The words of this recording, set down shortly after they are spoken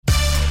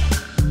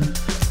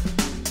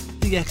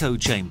The Echo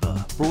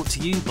Chamber, brought to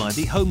you by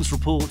the Holmes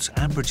Report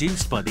and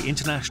produced by the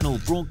international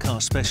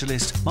broadcast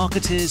specialist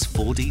Marketeers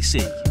 4DC.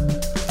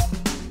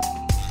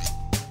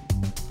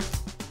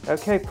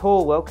 Okay,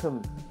 Paul,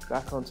 welcome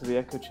back onto the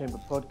Echo Chamber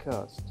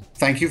podcast.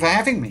 Thank you for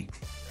having me.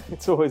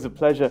 It's always a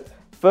pleasure.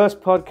 First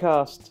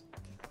podcast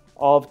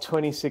of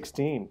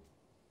 2016.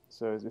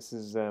 So this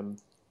is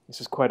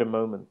quite a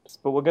moment.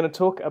 But we're going to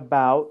talk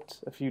about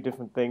a few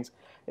different things.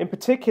 In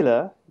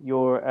particular,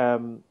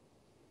 your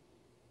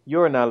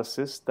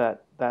analysis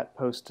that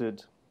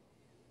posted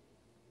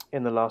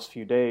in the last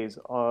few days,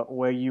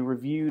 where you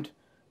reviewed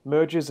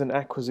mergers and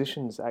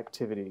acquisitions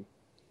activity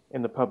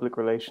in the public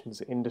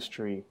relations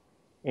industry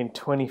in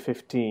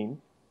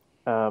 2015,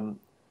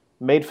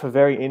 made for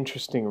very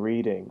interesting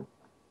reading.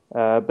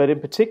 But in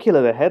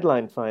particular, the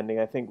headline finding,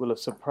 I think, will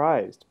have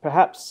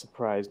perhaps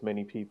surprised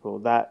many people,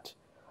 that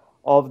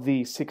of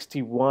the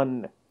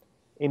 61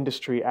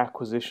 industry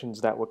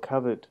acquisitions that were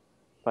covered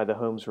by the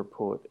Holmes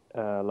report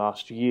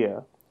last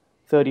year,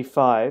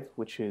 35,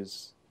 which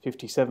is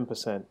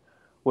 57%,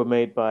 were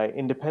made by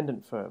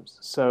independent firms.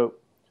 So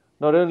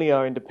not only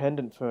are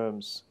independent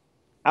firms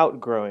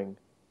outgrowing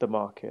the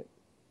market,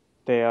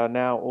 they are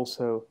now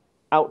also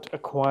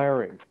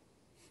out-acquiring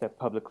their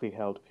publicly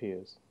held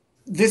peers.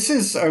 This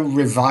is a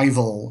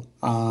revival,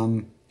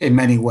 in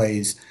many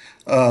ways,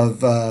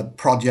 of a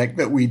project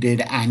that we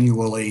did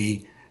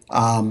annually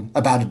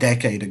about a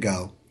decade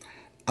ago.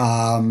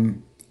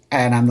 And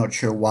I'm not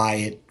sure why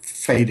it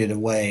faded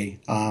away,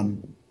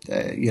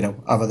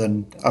 other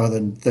than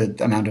the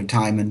amount of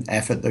time and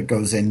effort that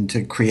goes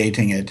into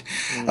creating it.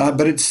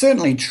 But it's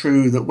certainly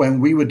true that when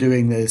we were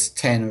doing this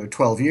 10 or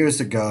 12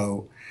 years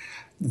ago,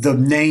 the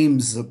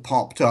names that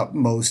popped up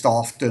most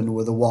often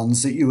were the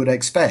ones that you would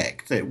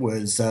expect. It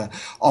was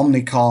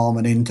Omnicom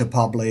and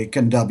Interpublic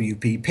and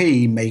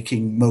WPP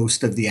making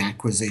most of the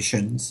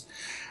acquisitions.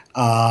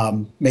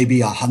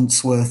 Maybe a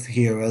Huntsworth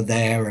here or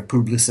there, a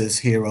Publicis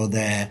here or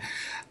there.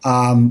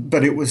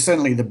 But it was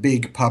certainly the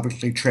big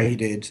publicly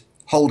traded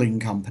holding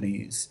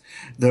companies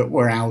that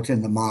were out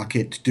in the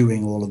market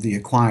doing all of the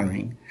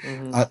acquiring.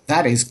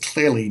 That is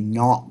clearly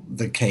not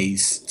the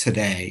case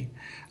today.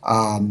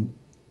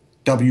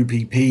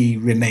 WPP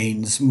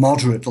remains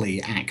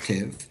moderately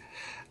active,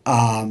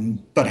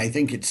 but I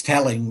think it's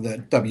telling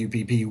that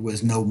WPP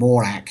was no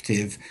more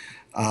active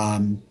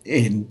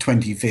in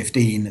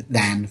 2015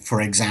 than,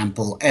 for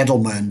example,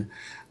 Edelman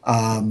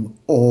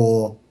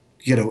or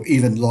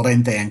even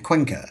Lorente and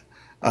Cuenca.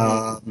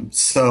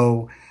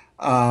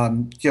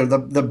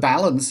 The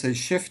balance has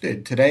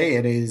shifted. Today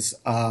it is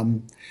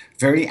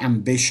very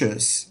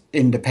ambitious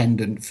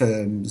independent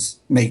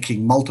firms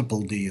making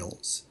multiple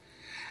deals.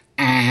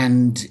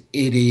 And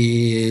it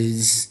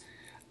is,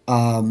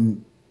 I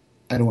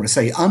don't want to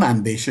say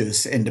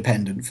unambitious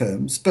independent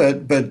firms,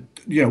 but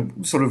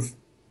sort of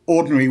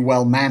ordinary,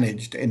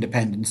 well-managed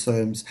independent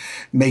firms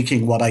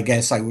making what I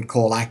guess I would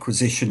call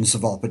acquisitions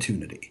of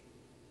opportunity.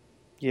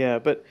 Yeah,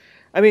 but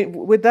I mean,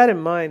 with that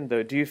in mind,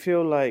 though, do you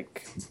feel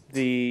like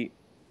the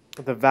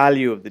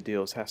value of the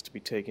deals has to be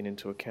taken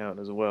into account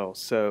as well?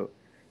 So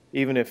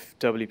even if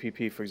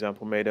WPP, for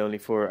example, made only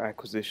 4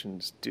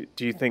 acquisitions, do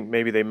you think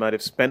maybe they might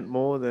have spent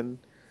more than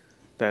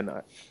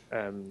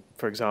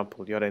for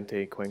example, Llorente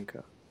y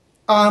Cuenca?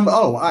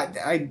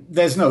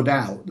 There's no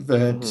doubt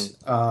that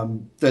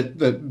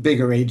that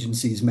bigger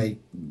agencies make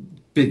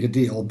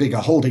bigger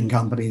holding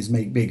companies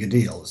make bigger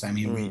deals. I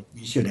mean,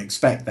 we should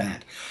expect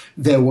that.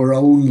 There were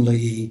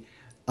only,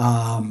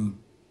 I'm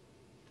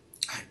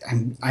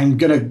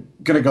gonna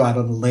go out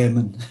on a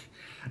limb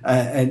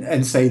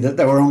and say that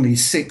there were only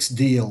 6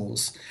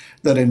 deals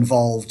that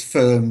involved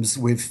firms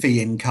with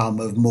fee income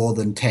of more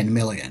than 10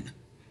 million.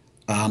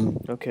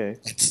 Okay.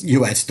 It's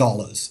US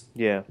dollars.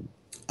 Yeah.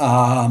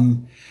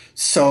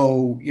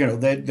 So,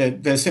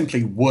 there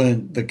simply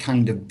weren't the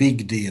kind of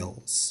big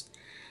deals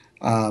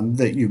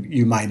that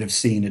you might have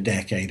seen a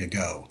decade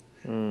ago.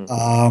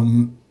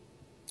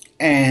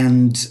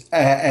 And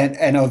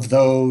of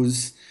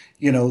those,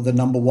 the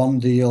number one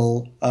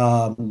deal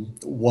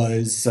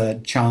was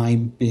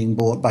Chime being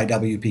bought by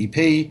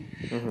WPP,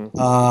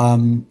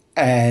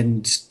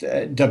 and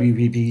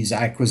WPP's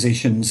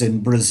acquisitions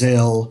in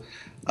Brazil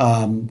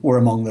were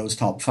among those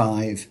top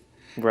 5.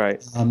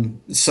 Right.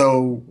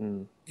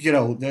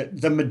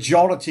 The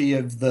majority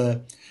of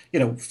the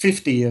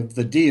 50 of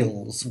the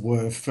deals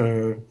were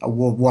for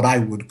what I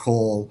would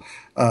call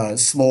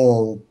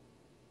small,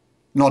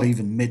 not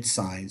even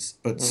mid-size,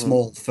 but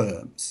small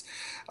firms.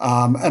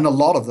 And a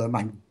lot of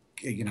them,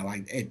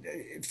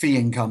 fee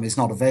income is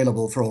not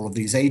available for all of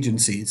these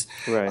agencies.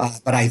 Right.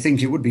 But I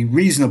think it would be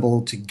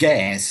reasonable to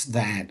guess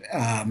that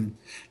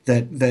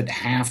that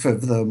half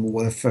of them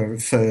were for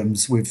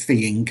firms with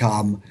fee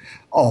income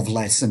of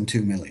less than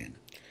 2 million.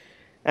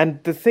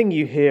 And the thing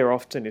you hear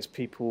often is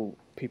people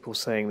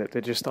saying that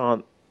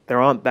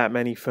there aren't that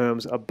many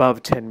firms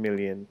above 10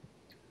 million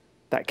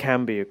that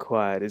can be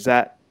acquired. Is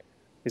that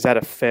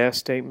a fair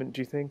statement,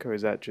 do you think, or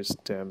is that just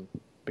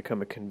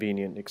become a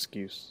convenient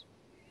excuse?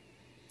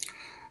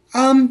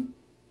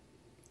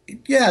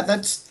 Yeah,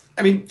 that's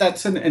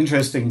an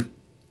interesting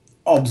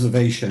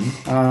observation,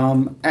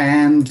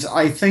 and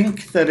I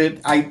think that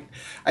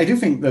I do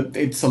think that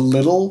it's a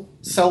little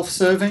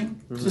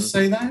self-serving to Hmm.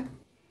 say that.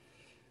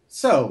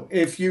 So,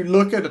 if you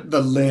look at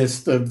the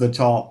list of the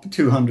top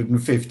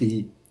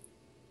 250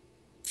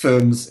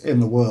 firms in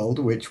the world,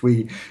 which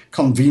we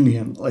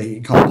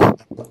conveniently compile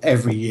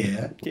every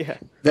year, Yeah.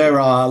 there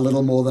are a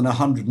little more than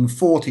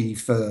 140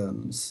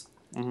 firms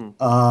Hmm.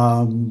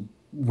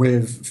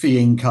 with fee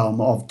income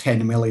of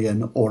 10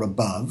 million or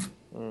above.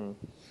 Mm.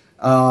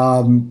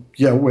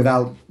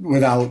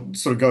 Without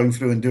sort of going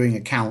through and doing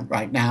a count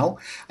right now,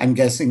 I'm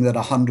guessing that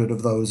 100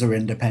 of those are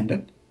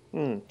independent.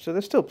 Mm. So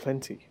there's still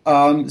plenty.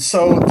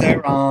 So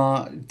there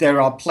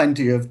are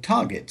plenty of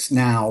targets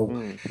now.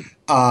 Mm.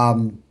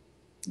 Um,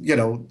 you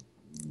know,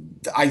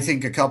 I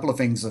think a couple of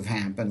things have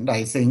happened.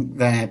 I think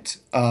that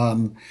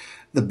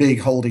the big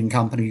holding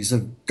companies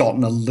have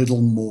gotten a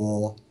little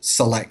more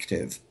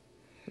selective.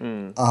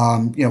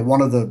 Mm.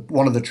 One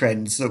of the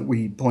trends that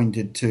we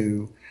pointed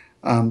to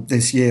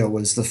this year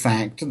was the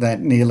fact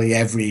that nearly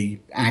every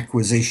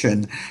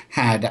acquisition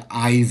had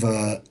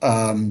either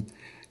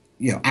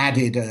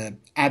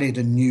added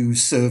a new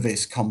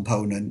service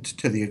component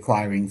to the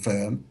acquiring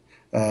firm,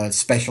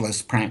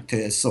 specialist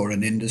practice or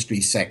an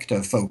industry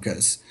sector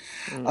focus,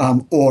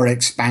 Mm. or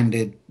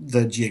expanded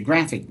the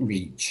geographic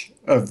reach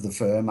of the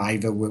firm,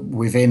 either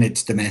within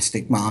its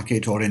domestic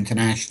market or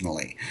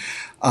internationally.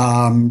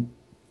 I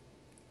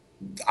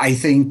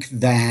think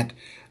that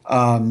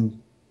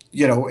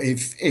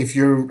if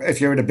you're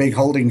at a big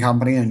holding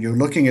company and you're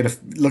looking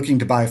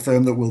to buy a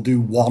firm that will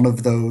do one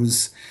of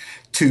those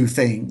two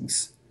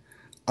things,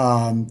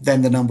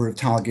 then the number of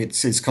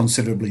targets is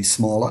considerably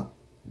smaller.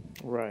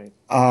 Right.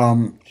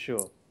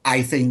 Sure.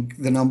 I think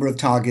the number of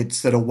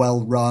targets that are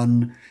well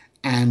run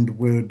and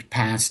would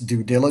pass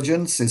due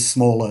diligence is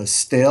smaller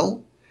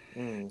still.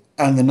 Mm.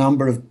 And the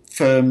number of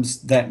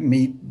firms that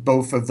meet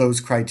both of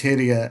those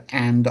criteria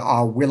and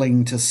are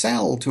willing to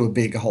sell to a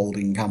big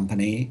holding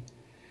company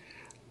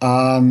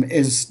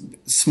is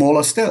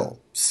smaller still.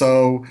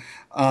 So,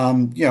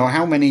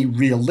 how many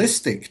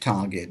realistic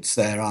targets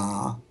there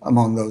are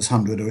among those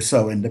 100 or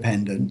so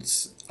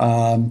independents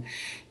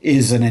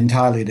is an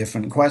entirely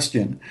different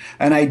question.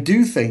 And I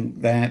do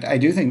think that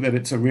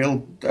it's a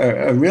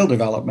real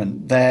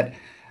development that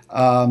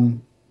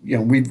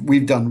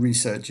we've done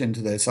research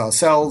into this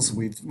ourselves.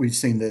 We've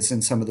seen this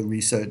in some of the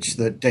research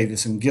that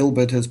Davis and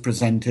Gilbert has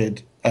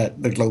presented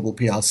at the Global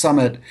PR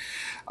Summit.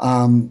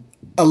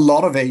 A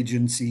lot of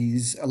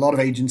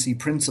agency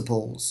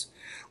principals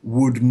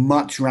would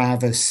much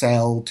rather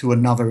sell to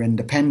another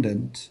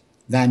independent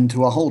than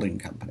to a holding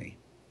company.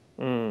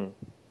 Mm.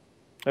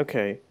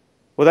 Okay.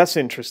 Well, that's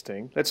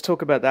interesting. Let's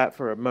talk about that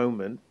for a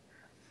moment.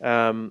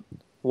 Um,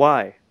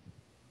 why?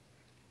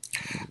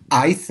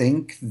 I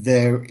think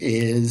there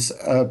is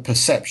a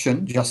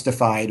perception,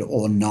 justified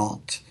or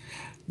not,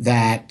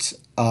 that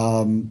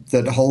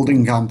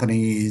holding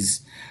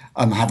companies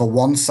have a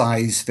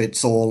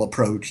one-size-fits-all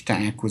approach to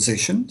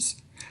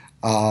acquisitions.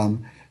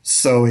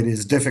 So it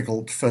is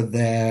difficult for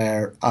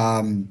their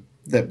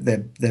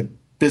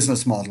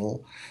business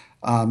model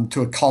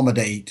to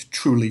accommodate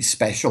truly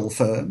special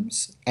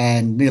firms,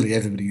 and nearly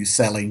everybody who's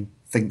selling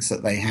thinks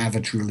that they have a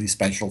truly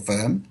special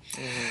firm.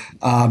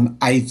 Hmm.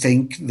 I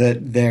think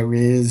that there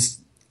is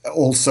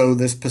also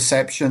this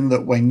perception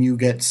that when you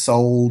get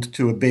sold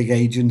to a big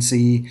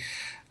agency,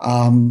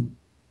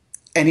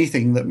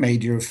 anything that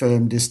made your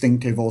firm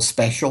distinctive or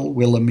special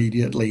will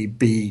immediately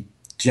be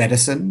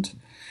jettisoned,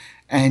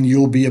 and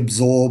you'll be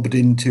absorbed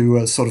into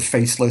a sort of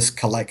faceless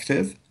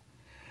collective.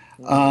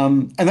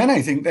 Mm. And then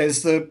I think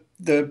there's the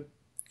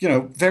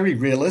very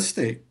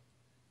realistic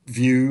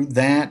view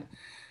that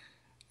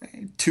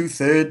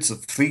two-thirds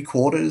of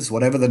three-quarters,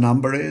 whatever the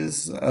number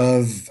is,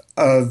 of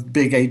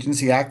big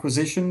agency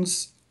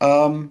acquisitions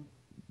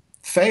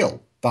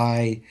fail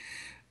by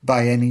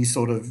any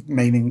sort of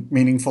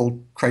meaningful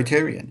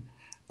criterion.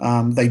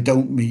 They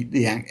don't meet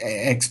the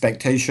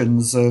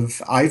expectations of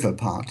either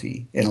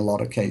party in a lot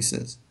of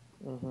cases.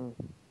 Hmm.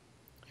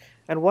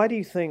 And why do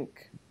you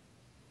think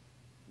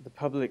the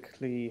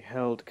publicly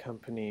held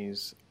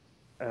companies,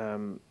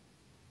 um,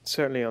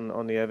 certainly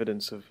on the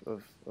evidence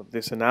of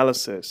this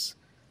analysis,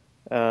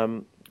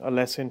 are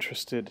less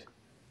interested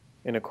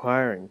in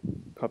acquiring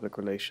public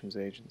relations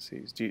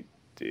agencies?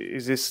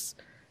 Is this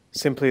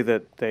simply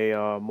that they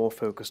are more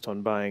focused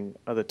on buying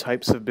other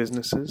types of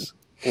businesses,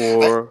 I,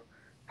 or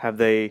have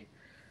they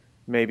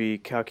maybe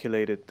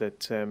calculated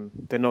that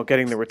they're not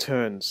getting the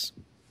returns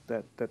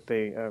that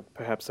they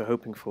perhaps are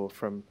hoping for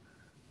from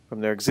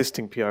their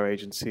existing PR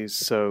agencies?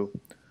 So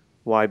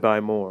why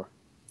buy more?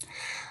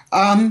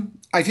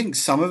 I think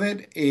some of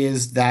it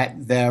is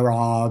that there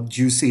are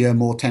juicier,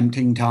 more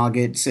tempting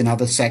targets in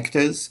other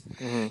sectors.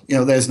 Hmm.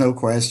 There's no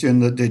question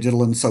that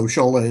digital and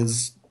social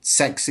is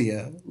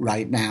sexier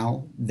right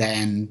now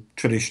than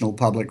traditional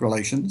public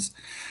relations.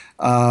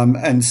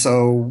 And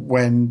so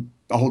when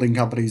holding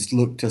companies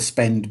look to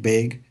spend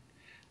big,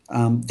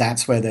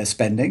 that's where they're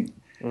spending.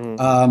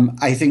 Hmm.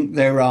 I think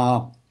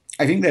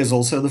there's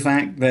also the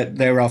fact that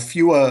there are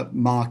fewer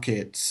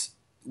markets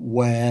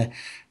where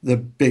the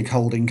big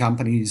holding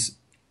companies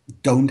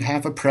don't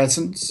have a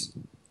presence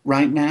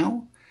right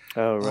now.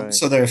 Oh, right.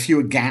 So there are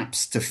fewer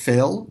gaps to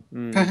fill,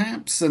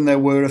 perhaps, than there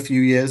were a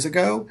few years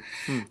ago.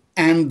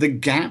 And the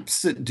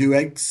gaps that do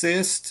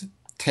exist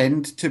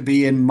tend to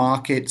be in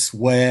markets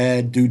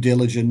where due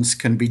diligence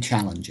can be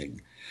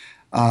challenging.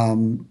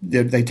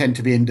 They tend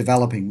to be in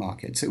developing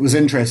markets. It was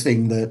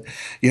interesting that,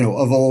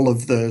 of all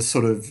of the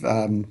sort of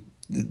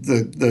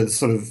the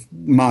sort of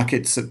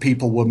markets that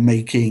people were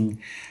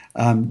making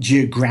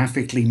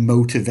geographically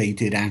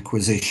motivated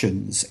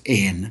acquisitions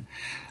in,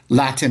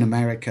 Latin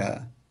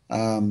America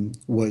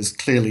was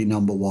clearly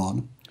number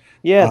one.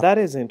 Yeah, that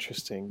is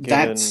interesting,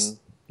 given, That's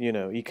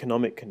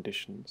economic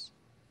conditions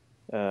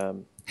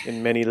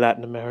in many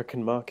Latin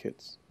American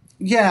markets.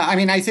 Yeah, I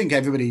mean, I think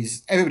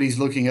everybody's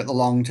looking at the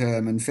long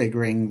term and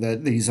figuring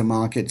that these are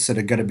markets that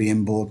are going to be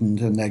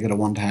important and they're going to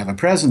want to have a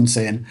presence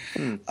in.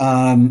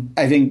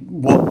 I think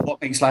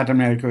what makes Latin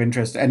America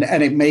interesting,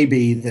 and it may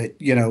be that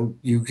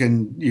you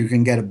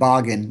can get a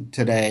bargain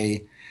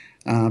today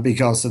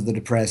because of the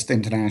depressed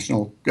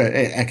international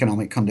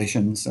economic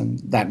conditions, and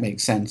that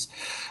makes sense.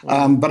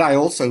 But I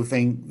also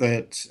think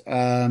that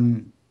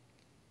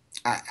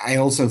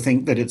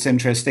it's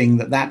interesting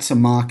that that's a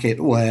market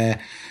where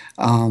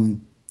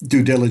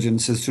due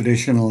diligence has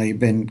traditionally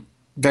been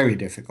very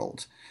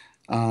difficult.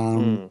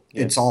 Yes.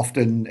 It's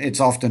often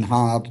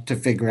hard to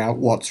figure out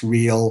what's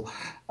real.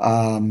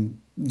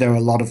 There are a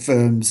lot of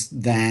firms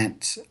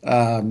that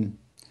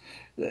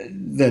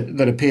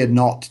appear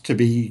not to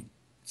be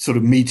sort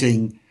of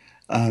meeting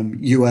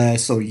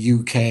US or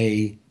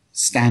UK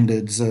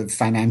standards of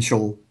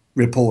financial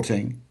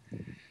reporting.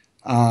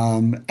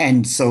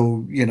 And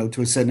so,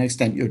 to a certain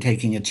extent, you're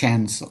taking a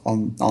chance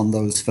on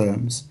those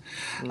firms.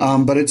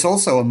 But it's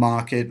also a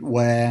market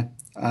where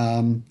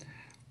most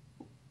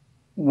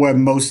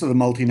of the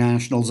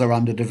multinationals are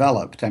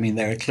underdeveloped. I mean,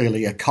 there are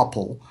clearly a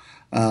couple,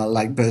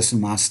 like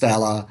Burson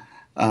Marsteller,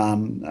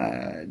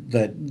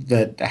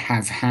 that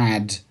have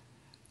had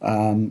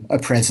a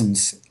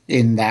presence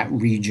in that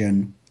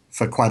region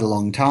for quite a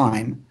long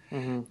time.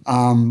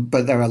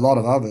 But there are a lot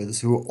of others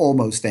who are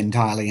almost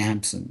entirely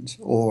absent,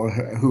 or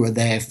who are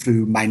there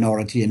through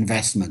minority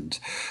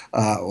investment,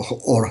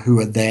 or who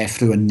are there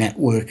through a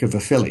network of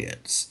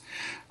affiliates.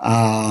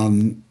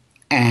 I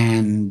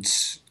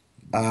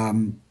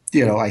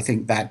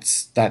think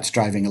that's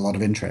driving a lot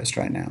of interest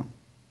right now.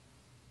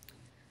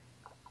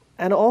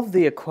 And of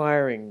the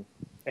acquiring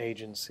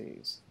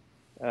agencies,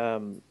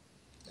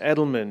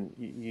 Edelman,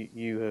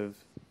 you have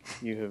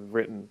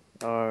written,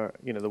 are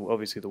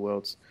obviously the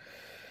world's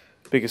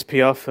biggest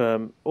PR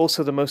firm,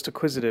 also the most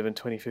acquisitive in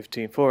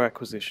 2015 for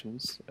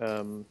acquisitions.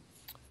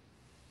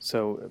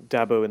 So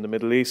Dabo in the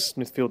Middle East,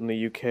 Smithfield in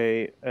the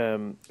UK,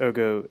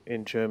 Ergo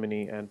in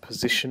Germany, and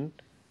Position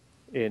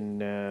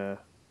in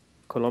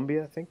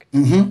Colombia, I think.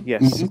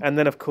 Yes. And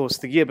then, of course,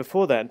 the year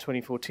before that, in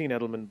 2014,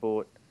 Edelman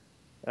bought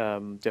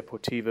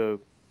Deportivo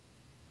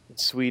in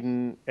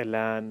Sweden,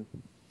 Elan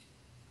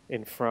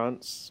in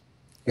France.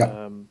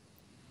 Yeah.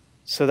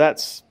 So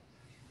that's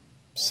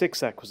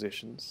 6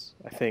 acquisitions,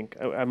 I think.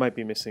 I might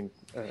be missing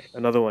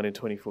another one in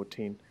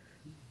 2014.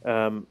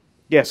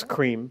 Yes,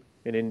 Cream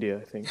in India,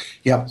 I think.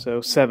 Yeah.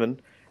 So 7.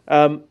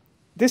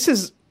 This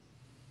is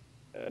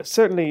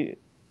certainly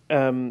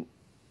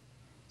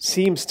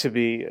seems to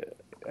be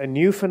a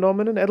new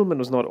phenomenon. Edelman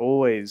was not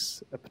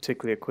always a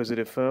particularly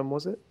acquisitive firm,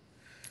 was it?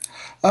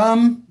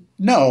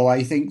 No,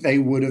 I think they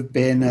would have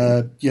been,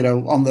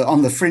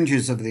 on the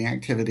fringes of the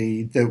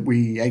activity that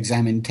we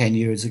examined 10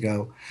 years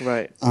ago.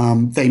 Right.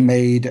 They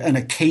made an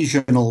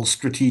occasional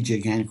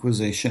strategic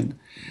acquisition,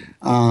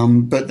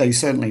 but they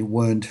certainly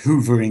weren't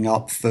hoovering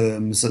up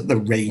firms at the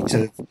rate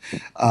of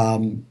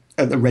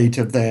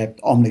their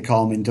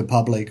Omnicom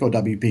Interpublic or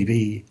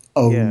WPP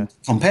owned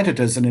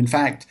competitors. And in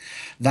fact,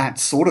 that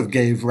sort of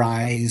gave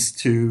rise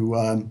to,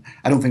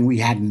 I don't think we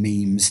had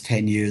memes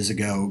 10 years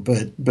ago,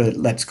 but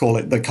let's call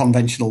it the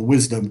conventional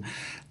wisdom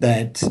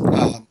that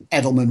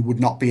Edelman would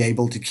not be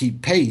able to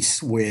keep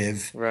pace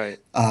with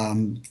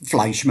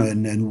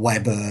Fleischmann and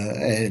Weber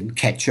and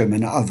Ketchum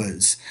and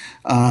others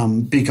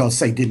because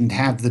they didn't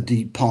have the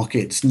deep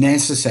pockets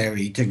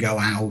necessary to go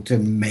out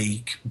and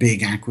make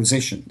big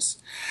acquisitions.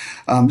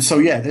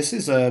 This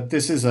is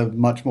a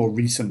much more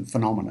recent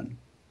phenomenon.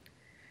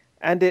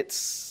 And it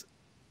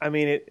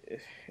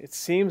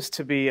seems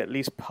to be at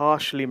least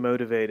partially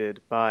motivated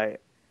by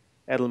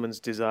Edelman's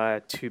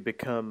desire to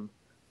become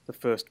the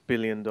first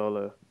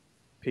billion-dollar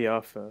PR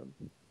firm.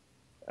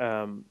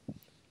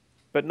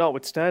 But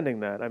notwithstanding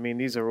that,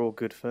 these are all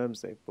good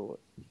firms they've bought.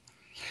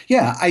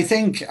 Yeah, I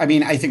think,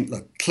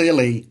 look,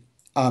 clearly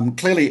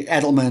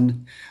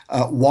Edelman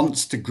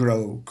wants to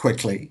grow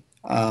quickly,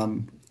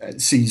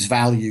 sees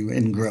value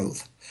in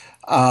growth.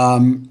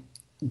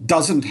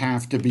 Doesn't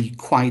have to be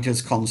quite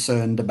as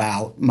concerned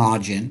about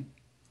margin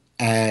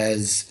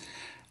as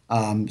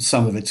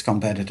some of its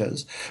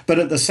competitors. But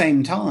at the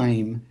same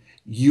time,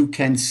 you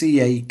can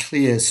see a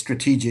clear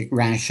strategic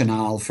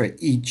rationale for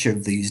each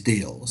of these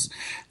deals.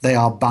 They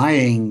are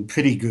buying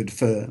pretty good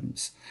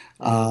firms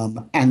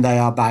And they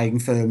are buying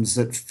firms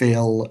that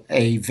fill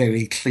a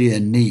very clear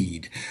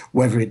need,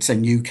 whether it's a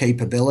new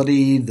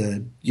capability,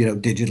 the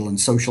digital and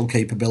social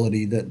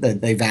capability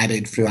that they've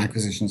added through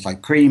acquisitions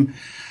like Cream,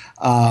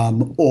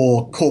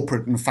 or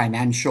corporate and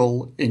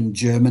financial in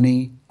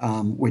Germany,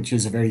 which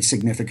is a very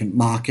significant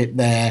market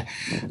there,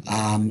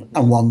 and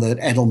one that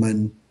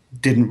Edelman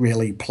didn't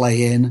really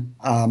play in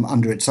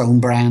under its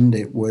own brand.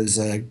 It was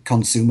a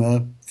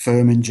consumer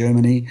firm in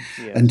Germany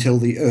until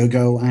the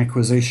Ergo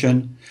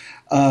acquisition.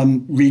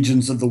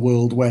 Regions of the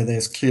world where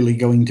there's clearly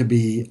going to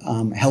be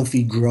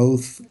healthy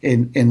growth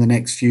in the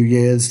next few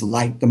years,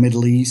 like the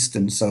Middle East.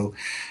 And so,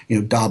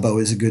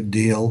 Darbo is a good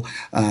deal.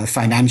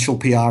 Financial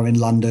PR in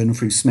London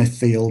through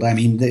Smithfield. I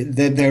mean,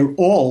 they're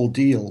all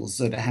deals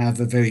that have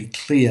a very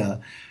clear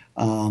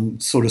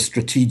sort of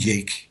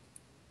strategic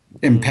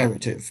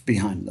imperative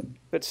behind them.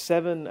 But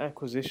 7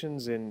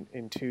 acquisitions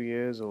in 2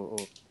 years, or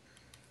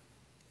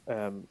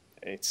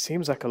it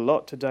seems like a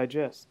lot to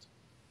digest.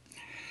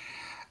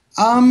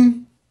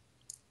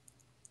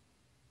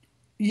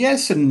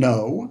 Yes and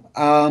no.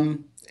 I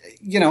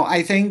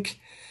think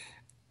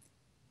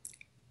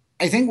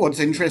what's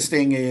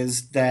interesting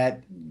is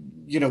that,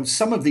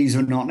 some of these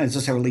are not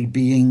necessarily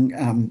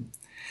being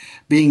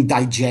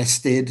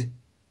digested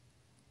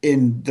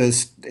in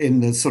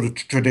the sort of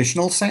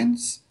traditional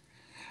sense.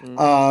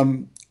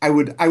 I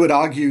would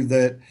argue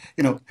that,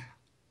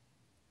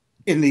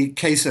 in the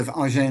case of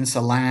Arun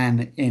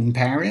Sudhaman in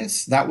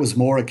Paris, that was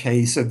more a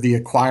case of the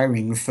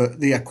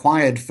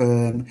acquired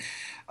firm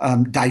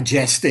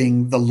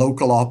digesting the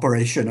local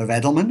operation of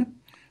Edelman.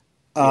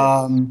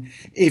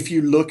 If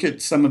you look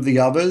at some of the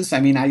others, I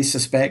mean, I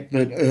suspect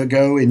that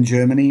Ergo in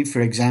Germany, for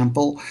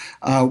example,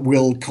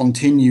 will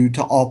continue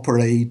to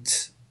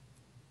operate,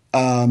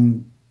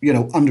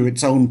 under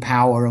its own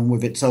power and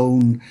with its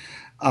own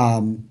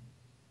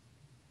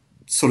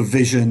sort of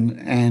vision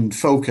and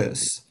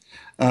focus.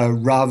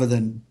 Rather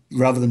than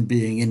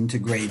being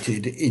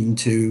integrated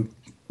into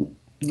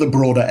the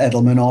broader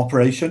Edelman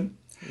operation.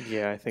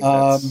 Yeah, I think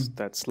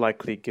that's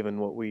likely given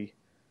what we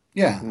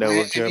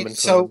know of German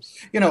firms. So,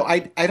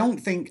 I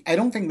don't think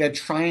they're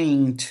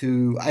trying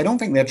to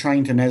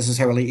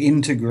necessarily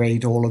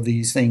integrate all of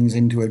these things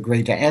into a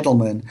greater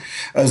Edelman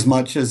as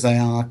much as they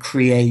are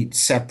create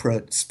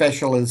separate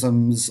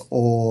specialisms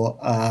or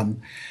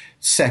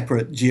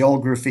separate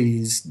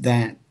geographies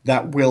that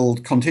will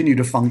continue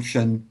to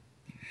function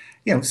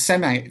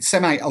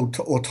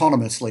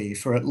semi-autonomously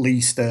for at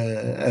least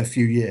a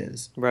few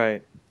years.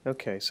 Right.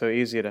 Okay. So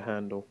easier to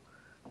handle.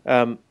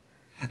 And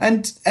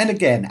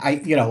again,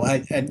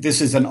 this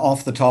is an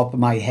off the top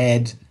of my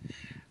head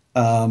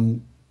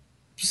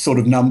sort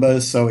of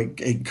number, so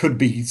it could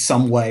be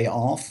some way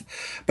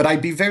off. But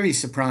I'd be very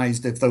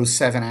surprised if those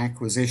 7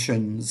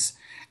 acquisitions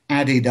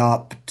added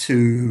up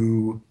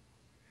to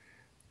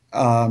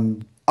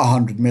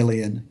 100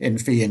 million in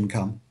fee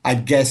income.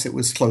 I'd guess it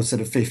was closer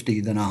to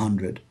 50 than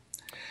 100.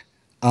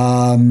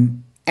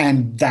 And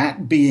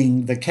that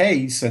being the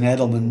case, and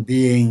Edelman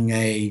being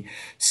a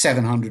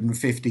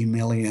 750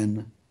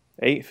 million,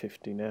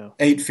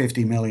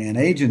 850 million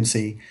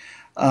agency,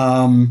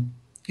 I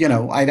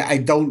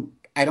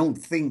don't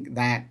think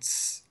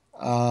that's,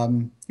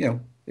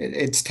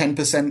 it's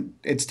 10%,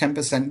 it's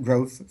 10%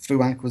 growth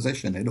through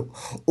acquisition. It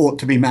ought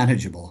to be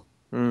manageable.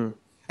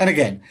 And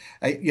again,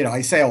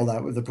 I say all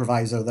that with the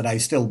proviso that I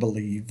still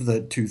believe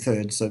that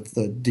 2/3 of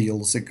the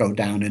deals that go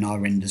down in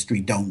our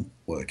industry don't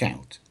work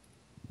out.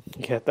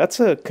 Yeah, that's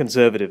a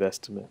conservative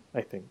estimate,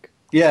 I think.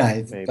 Yeah,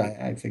 I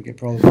think it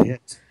probably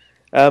is.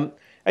 Are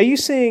you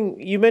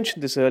seeing, you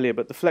mentioned this earlier,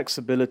 but the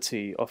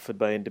flexibility offered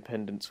by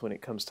independents when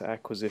it comes to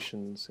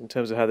acquisitions in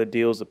terms of how the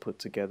deals are put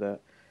together,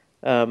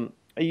 are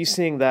you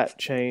seeing that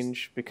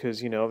change?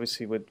 Because,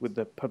 obviously with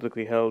the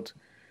publicly held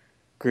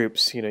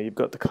groups, you've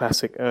got the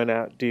classic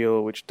earn-out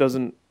deal, which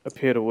doesn't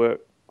appear to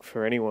work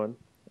for anyone,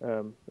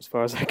 as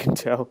far as I can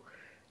tell,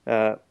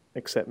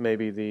 except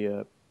maybe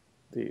the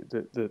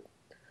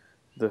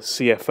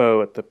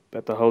CFO at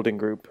the holding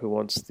group who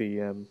wants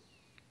the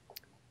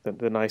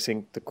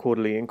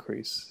quarterly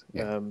increase.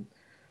 Yeah.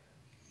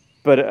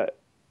 But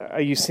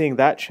are you seeing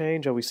that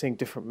change? Are we seeing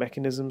different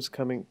mechanisms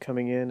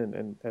coming in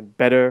and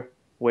better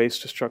ways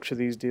to structure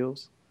these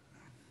deals?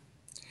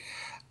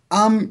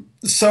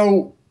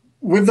 So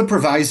with the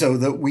proviso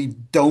that we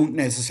don't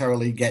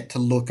necessarily get to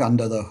look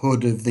under the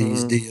hood of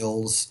these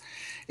deals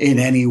in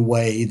any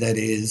way that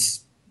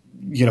is,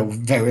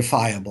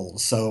 verifiable.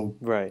 So,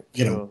 right,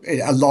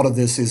 a lot of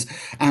this is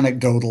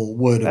anecdotal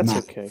word of mouth.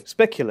 That's okay.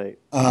 Speculate.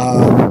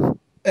 And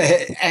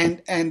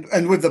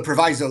with the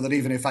proviso that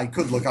even if I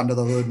could look under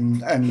the hood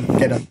and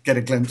get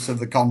a glimpse of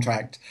the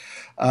contract,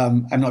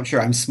 I'm not sure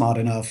I'm smart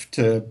enough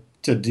to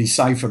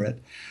decipher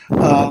it.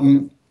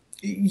 I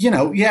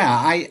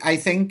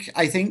think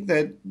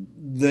that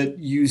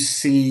you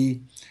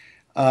see.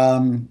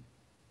 I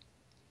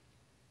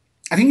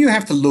think you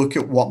have to look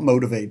at what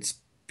motivates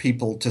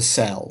people to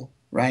sell,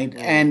 right?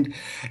 And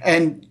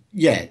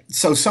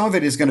so some of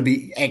it is going to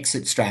be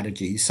exit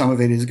strategy. Some of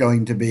it is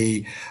going to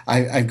be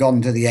I've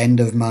gotten to the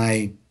end of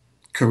my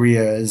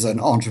career as an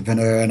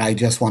entrepreneur and I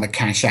just want to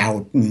cash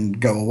out and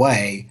go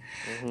away.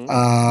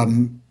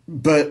 Mm-hmm.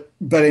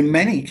 But in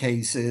many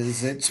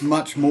cases, it's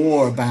much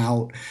more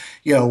about,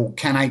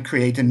 can I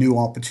create a new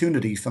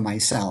opportunity for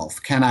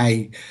myself? Can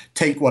I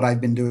take what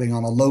I've been doing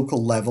on a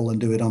local level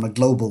and do it on a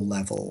global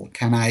level?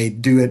 Can I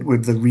do it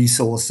with the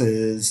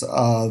resources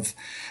of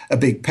a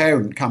big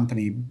parent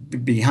company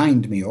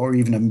behind me, or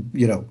even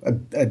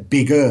a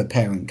bigger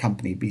parent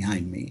company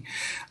behind me?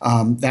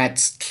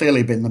 That's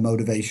clearly been the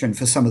motivation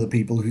for some of the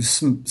people who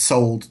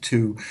sold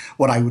to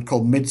what I would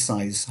call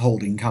mid-size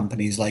holding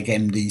companies like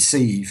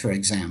MDC, for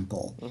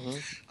example. Mm-hmm. Yeah.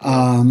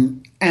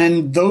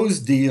 And those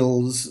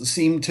deals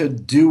seem to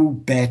do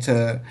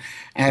better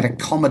at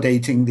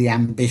accommodating the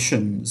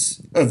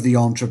ambitions of the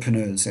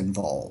entrepreneurs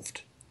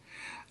involved.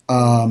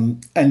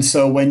 And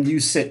so when you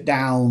sit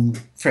down,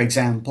 for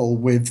example,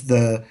 with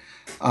the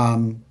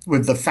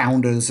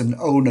founders and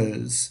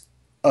owners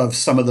of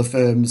some of the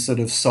firms that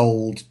have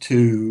sold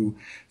to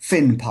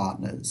Fin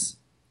partners,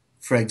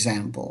 for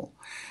example,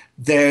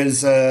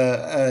 there's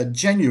a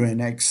genuine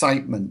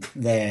excitement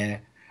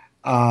there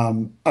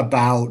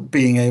about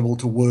being able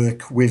to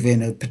work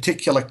within a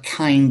particular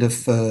kind of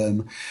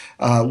firm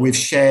with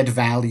shared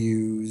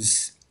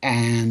values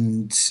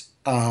and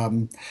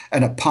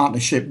a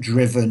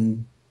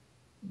partnership-driven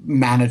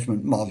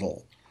management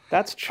model.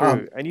 That's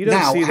true. And you don't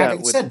Now, see that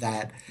having with... said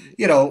that,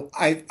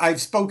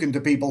 I've spoken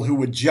to people who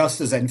were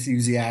just as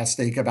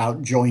enthusiastic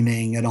about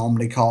joining an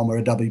Omnicom or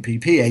a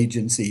WPP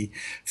agency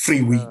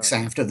 3 weeks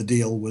after the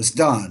deal was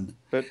done.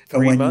 But And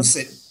 3 when you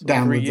sit months or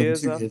down 3 with them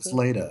years 2 years after?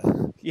 later.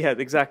 Yeah,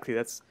 exactly.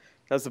 That's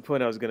the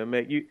point I was going to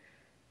make.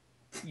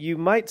 You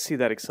might see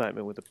that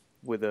excitement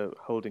with a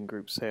holding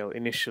group sale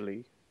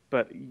initially,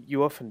 but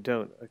you often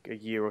don't a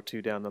year or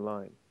two down the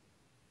line.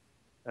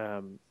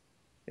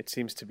 It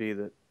seems to be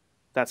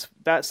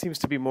that seems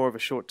to be more of a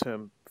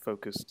short-term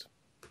focused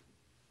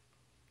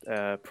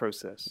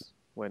process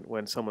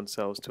when someone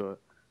sells to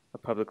a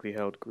publicly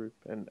held group,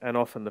 and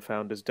often the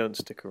founders don't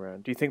stick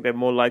around. Do you think they're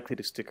more likely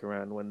to stick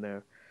around when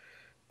they're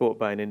bought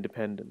by an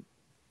independent?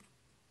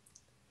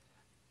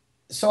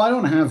 So I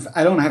don't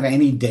have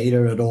any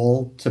data at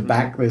all to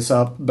back this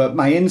up, but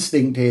my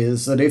instinct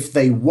is that if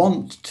they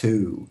want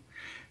to,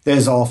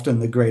 there's often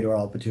the greater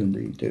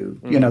opportunity to.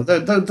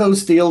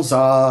 Those deals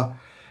are,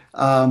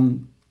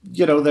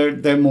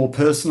 they're more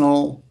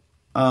personal.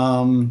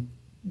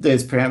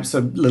 There's perhaps a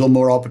little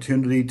more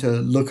opportunity to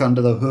look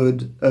under the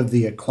hood of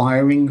the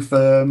acquiring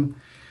firm,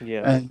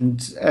 Yeah.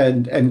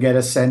 and get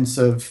a sense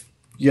of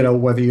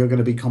whether you're going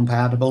to be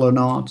compatible or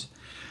not.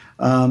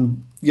 A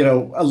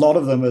lot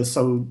of them are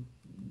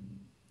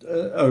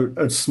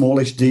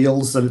smallish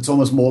deals that it's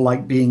almost more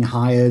like being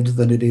hired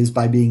than it is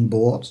by being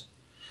bought.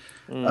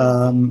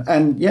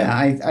 And yeah,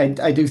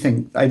 I do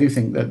think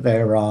that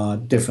there are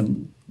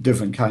different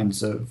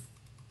kinds of,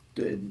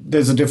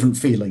 there's a different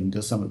feeling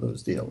to some of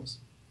those deals.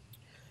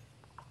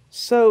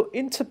 So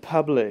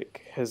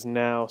Interpublic has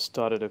now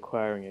started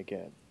acquiring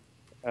again,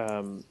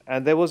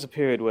 and there was a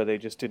period where they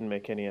just didn't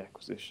make any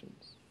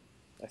acquisitions.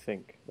 I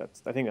think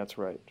that's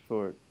right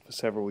for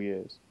several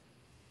years.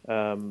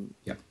 Yeah.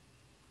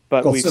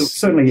 But Well,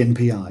 certainly in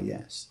PR,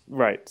 yes.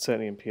 Right,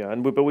 certainly in PR,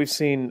 but we've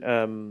seen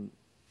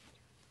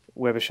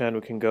Weber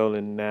Shandwick and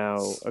Golan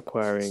now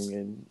acquiring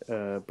in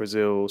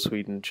Brazil,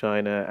 Sweden,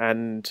 China,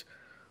 and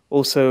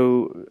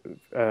also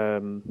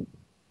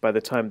by the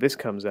time this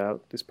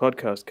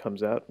podcast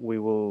comes out, we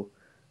will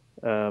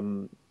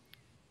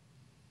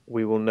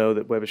know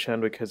that Weber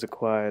Shandwick has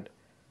acquired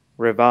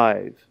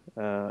Revive,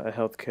 a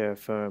healthcare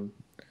firm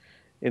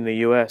in the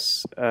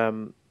US.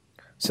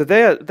 So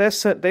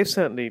they've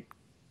certainly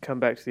come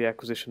back to the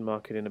acquisition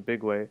market in a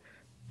big way.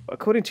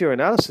 According to your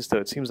analysis, though,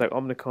 it seems like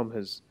Omnicom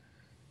has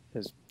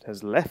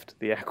left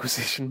the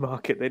acquisition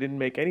market. They didn't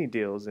make any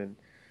deals in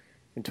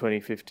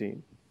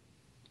 2015.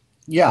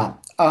 Yeah.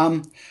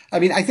 I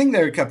think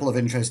there are a couple of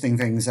interesting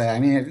things there.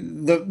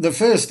 The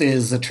first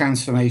is the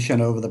transformation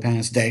over the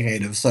past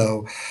decade or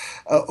so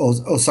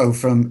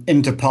from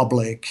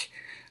Interpublic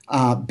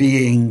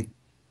being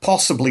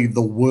possibly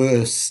the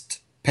worst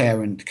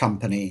parent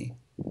company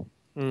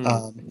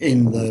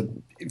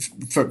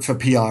for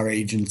PR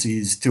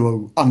agencies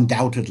to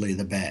undoubtedly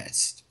the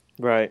best.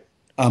 Right.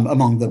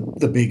 Among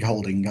the big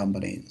holding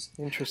companies.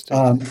 Interesting.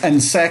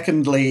 And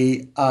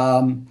secondly,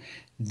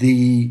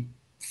 the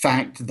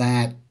fact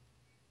that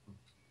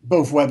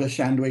both Weber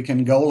Shandwick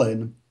and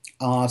Golan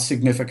are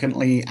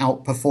significantly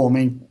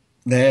outperforming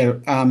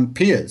their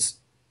peers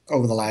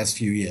over the last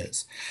few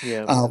years.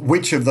 Yeah.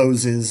 Which of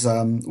those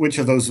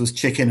was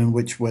chicken and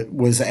which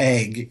was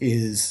egg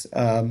is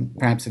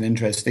perhaps an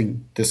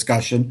interesting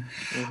discussion.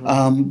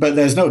 But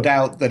there's no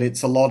doubt that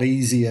it's a lot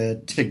easier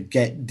to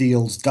get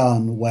deals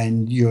done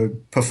when you're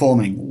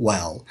performing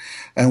well.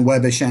 And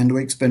Weber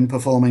Shandwick's been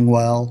performing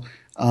well.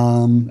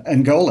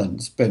 And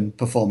Golan's been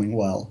performing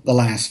well the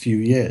last few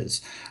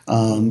years.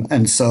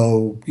 And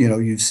so,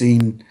 you've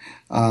seen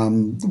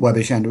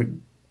Weber Shandwick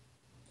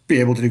be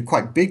able to do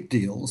quite big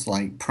deals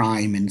like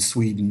Prime in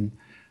Sweden,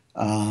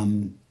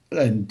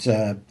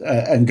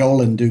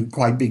 Golan do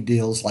quite big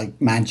deals like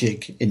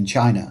Magic in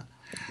China.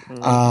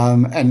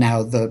 And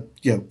now the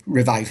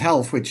Revive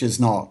Health, which is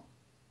not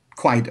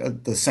quite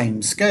at the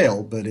same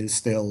scale, but is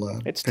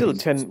still It's still pretty.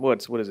 10,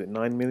 what is it,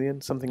 9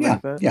 million, something Yeah,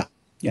 like that? yeah,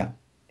 yeah,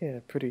 Yeah,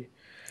 pretty.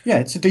 yeah.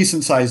 It's a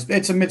decent size.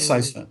 It's a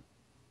mid-sized firm,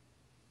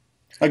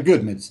 a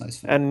good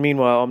mid-sized firm. And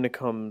meanwhile,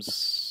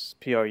 Omnicom's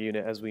PR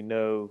unit, as we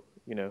know,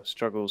 has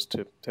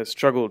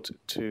struggled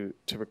to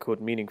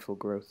record meaningful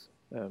growth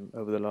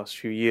over the last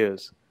few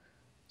years.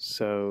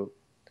 So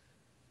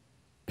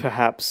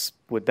perhaps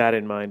with that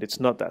in mind, it's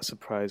not that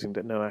surprising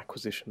that no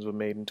acquisitions were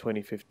made in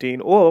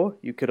 2015. Or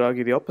you could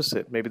argue the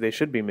opposite. Maybe they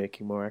should be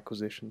making more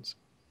acquisitions.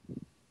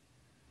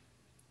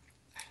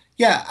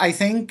 Yeah, I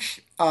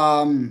think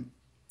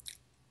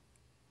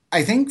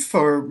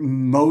for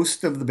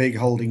most of the big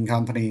holding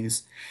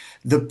companies,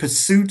 the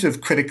pursuit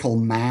of critical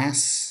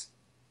mass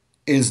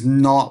is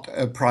not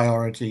a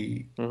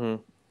priority Hmm.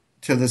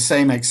 to the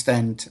same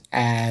extent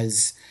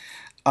as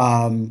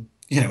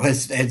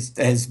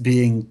as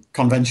being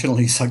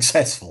conventionally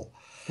successful.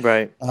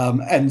 Right.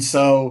 And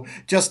so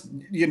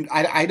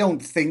I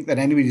don't think that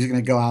anybody's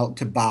going to go out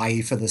to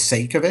buy for the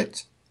sake of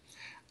it.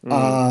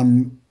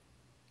 Mm.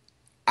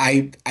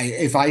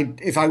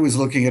 If I was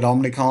looking at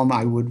Omnicom,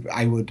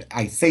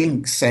 I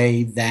think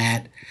say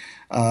that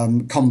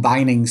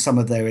combining some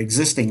of their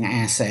existing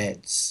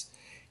assets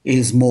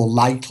is more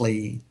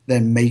likely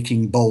than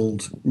making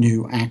bold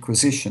new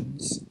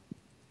acquisitions.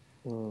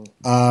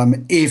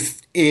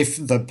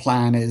 If the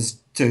plan is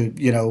to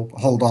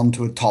hold on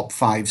to a top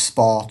five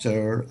spot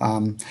or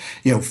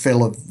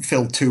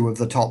fill two of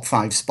the top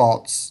five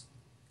spots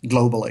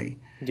globally,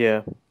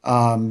 Yeah.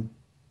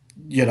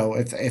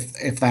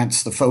 if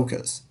that's the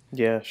focus.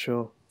 Yeah,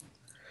 sure.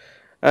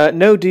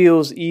 No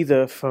deals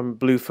either from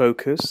Blue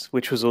Focus,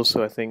 which was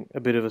also, I think, a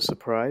bit of a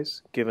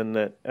surprise, given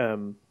that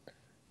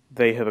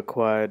they have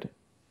acquired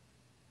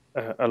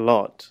a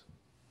lot,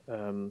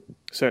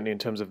 certainly in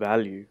terms of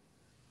value,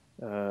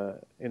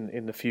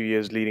 in the few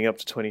years leading up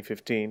to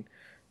 2015.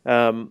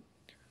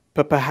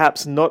 But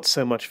perhaps not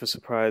so much of a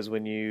surprise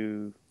when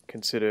you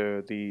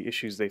consider the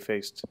issues they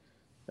faced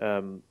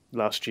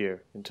last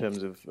year in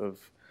terms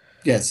of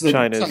Yes,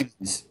 China's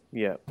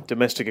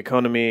domestic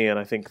economy, and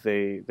I think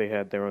they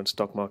had their own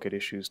stock market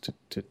issues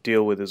to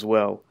deal with as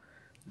well.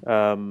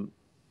 But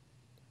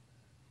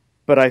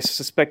I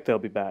suspect they'll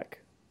be back.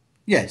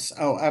 yes.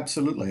 Oh,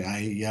 absolutely.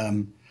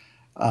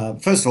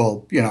 First of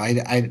all,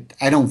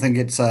 I don't think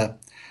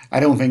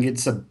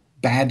it's a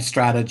bad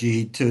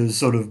strategy to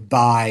sort of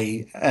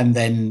buy and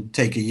then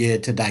take a year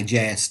to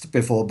digest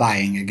before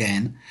buying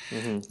again.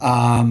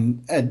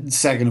 And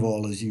second of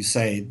all, as you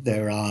say,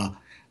 there are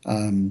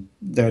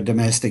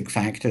domestic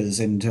factors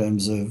in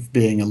terms of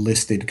being a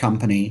listed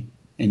company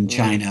in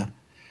China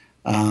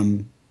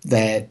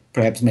that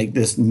perhaps make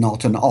this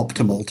not an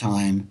optimal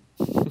time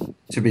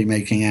to be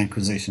making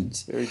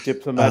acquisitions. Very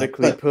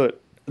diplomatically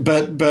put.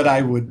 But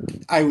I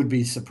would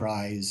be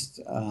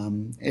surprised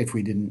if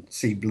we didn't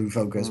see Blue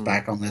Focus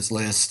back on this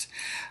list,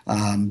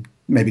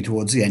 maybe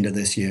towards the end of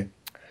this year.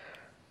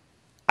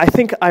 I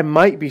think I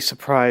might be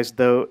surprised,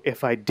 though,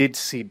 if I did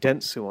see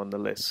Dentsu on the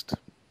list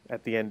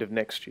at the end of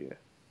next year.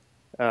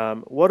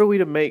 What are we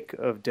to make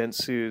of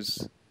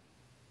Dentsu's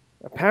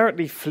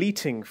apparently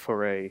fleeting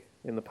foray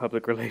in the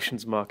public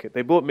relations market?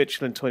 They bought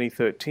Mitchell in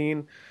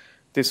 2013.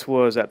 This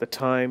was, at the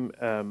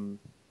time,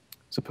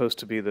 supposed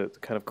to be the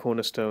kind of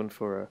cornerstone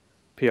for a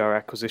PR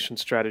acquisition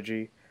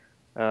strategy,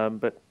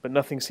 but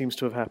nothing seems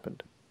to have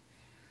happened.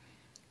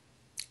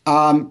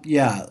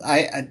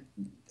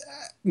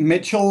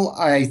 Mitchell,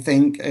 I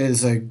think,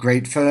 is a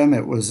great firm.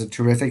 It was a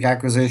terrific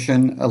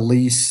acquisition.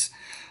 Elise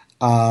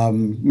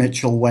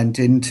Mitchell went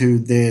into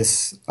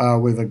this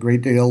with a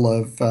great deal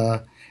of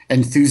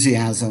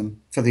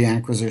enthusiasm for the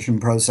acquisition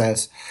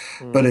process,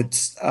 but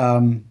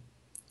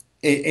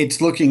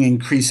it's looking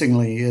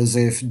increasingly as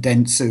if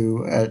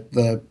Dentsu at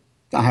the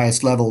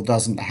highest level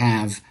doesn't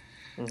have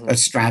a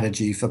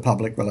strategy for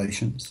public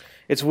relations.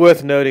 It's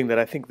worth noting that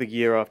I think the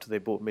year after they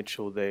bought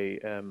Mitchell, they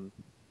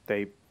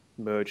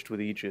merged with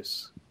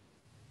Aegis,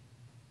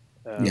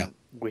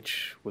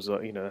 which was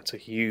that's a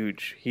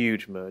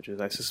huge merger.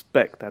 I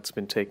suspect that's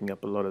been taking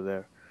up a lot of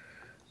their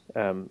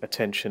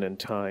attention and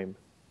time,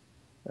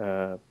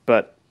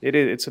 but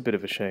it's a bit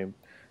of a shame.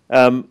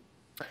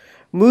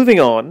 Moving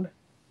on.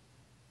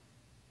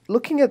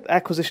 Looking at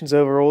acquisitions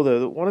overall,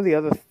 though, one of the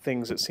other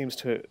things that seems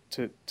to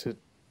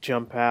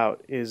jump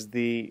out is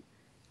the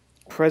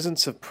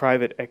presence of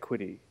private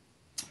equity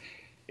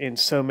in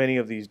so many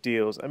of these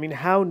deals. I mean,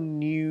 how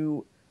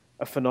new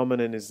a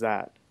phenomenon is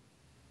that?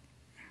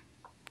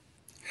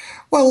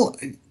 Well,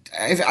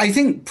 I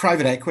think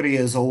private equity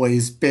has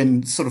always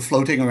been sort of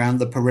floating around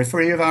the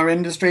periphery of our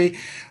industry,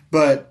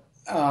 but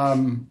there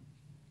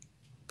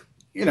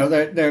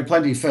are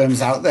plenty of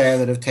firms out there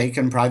that have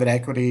taken private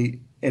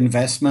equity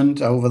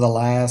investment over the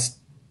last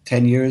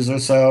 10 years or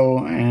so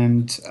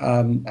and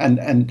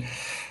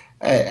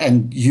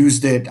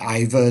used it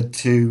either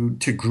to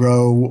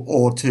grow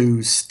or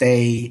to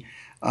stay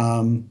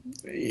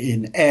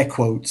in air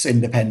quotes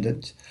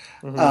independent.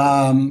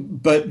 Hmm.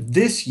 But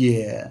this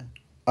year,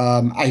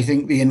 I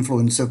think the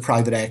influence of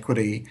private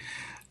equity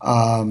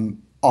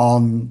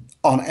on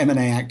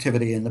M&A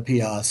activity in the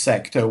PR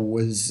sector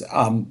was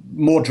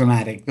more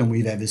dramatic than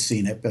we've ever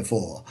seen it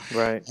before.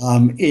 Right.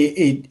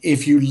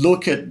 If you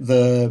look at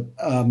the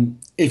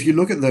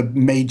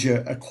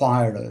major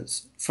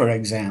acquirers, for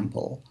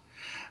example,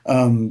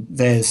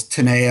 there's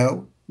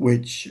Teneo,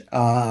 which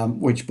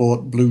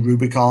bought Blue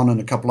Rubicon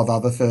and a couple of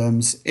other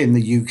firms in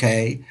the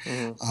UK,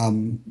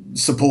 Hmm.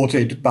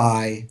 supported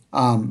by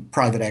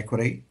private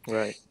equity.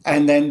 Right.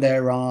 And then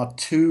there are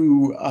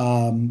two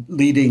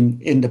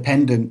leading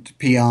independent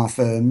PR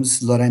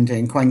firms, Lorente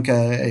and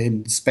Cuenca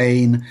in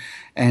Spain,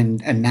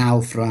 and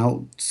now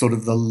throughout sort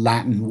of the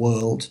Latin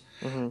world,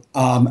 Hmm.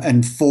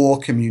 and four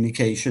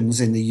communications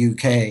in the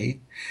UK,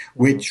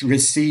 Hmm. which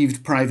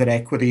received private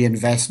equity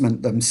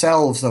investment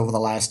themselves over the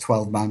last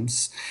 12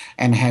 months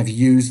and have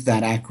used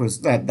that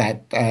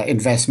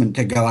investment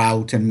to go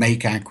out and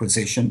make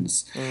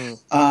acquisitions.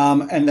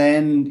 Hmm. And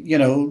then,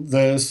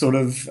 the sort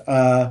of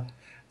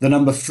the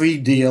number three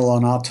deal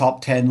on our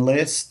top 10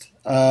 list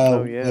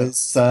Oh yeah.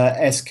 was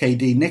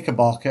SKD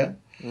Knickerbocker,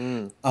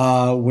 Mm.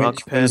 which Mark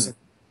was Penn.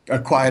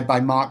 acquired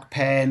by Mark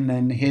Penn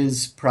and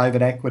his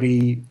private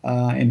equity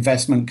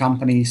investment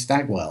company,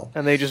 Stagwell.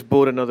 And they just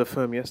bought another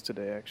firm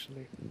yesterday,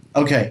 actually.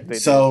 Okay, They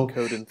did so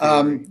Code and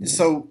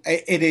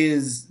Theory. it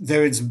is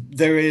there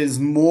is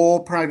more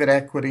private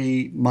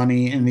equity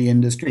money in the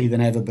industry than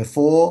ever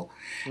before,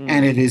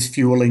 and Mm. it is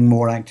fueling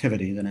more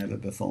activity than ever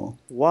before.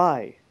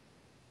 Why?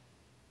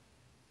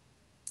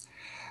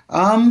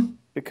 Um,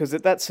 Because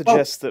that well,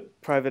 suggests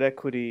that private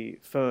equity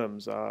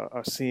firms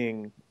are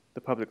seeing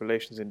the public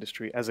relations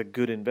industry as a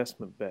good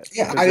investment bet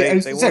yeah, because I was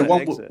they going to say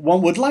want to exit.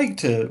 one would like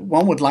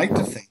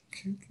to think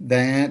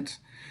that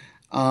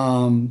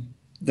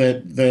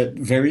that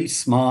very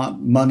smart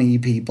money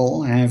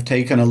people have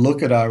taken a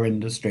look at our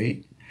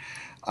industry,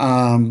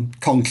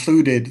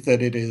 concluded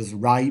that it is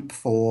ripe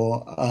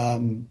for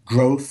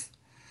growth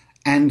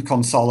and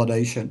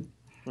consolidation,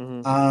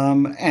 Hmm.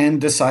 and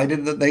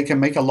decided that they can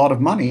make a lot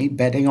of money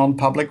betting on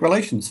public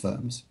relations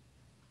firms.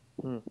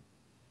 Mm.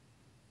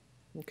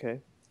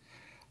 Okay.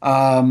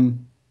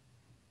 Um,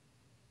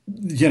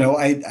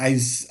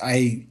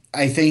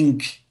 I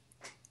think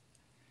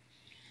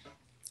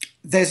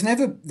there's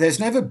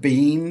never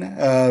been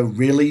a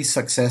really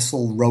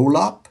successful roll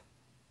up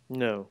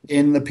No.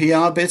 in the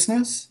PR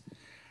business.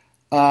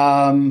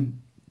 And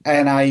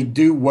I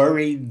do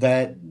worry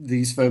that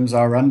these firms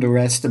are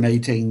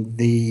underestimating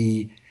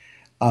the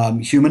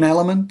human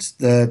element,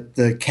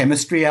 the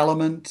chemistry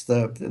element,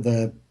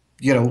 Hmm.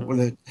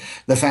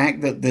 the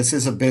fact that this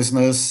is a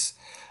business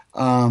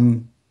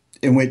in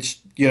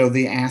which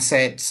the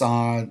assets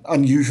are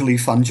unusually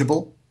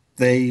fungible.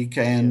 They Yeah.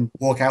 can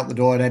walk out the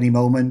door at any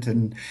moment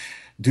and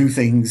do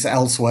things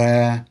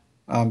elsewhere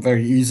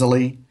very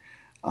easily.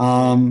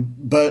 Hmm.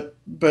 But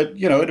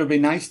it would be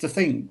nice to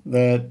think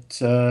that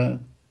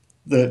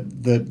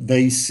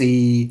they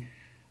see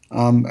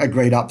a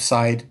great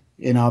upside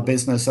in our Hmm.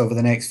 business over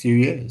the next few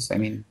years. I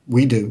mean,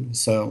 we do.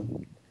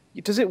 So,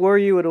 Does it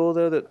worry you at all,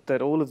 though,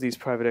 that all of these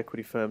private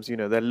equity firms,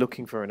 they're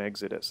looking for an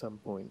exit at some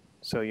point?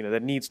 So, there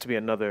needs to be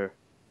another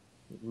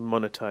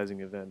monetizing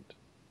event,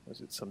 as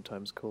it's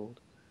sometimes called.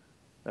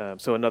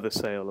 So another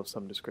sale of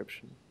some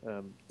description,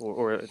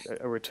 or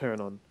a return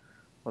on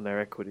their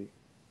equity.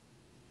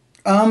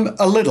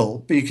 a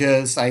little,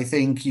 because I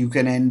think you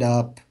can end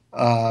up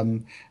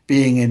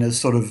being in a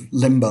sort of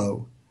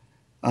limbo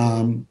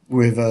Hmm.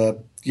 with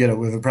a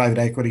private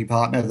equity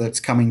partner that's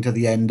coming to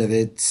the end of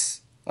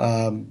its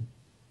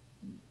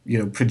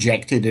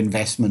projected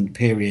investment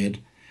period,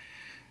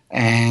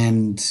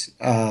 and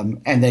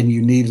then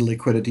you need a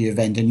liquidity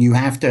event, and you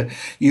have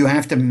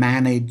to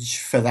manage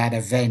for that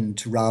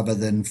event rather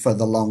than for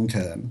the long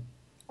term,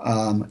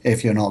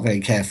 if you're not very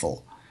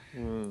careful.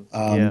 Mm. Yeah.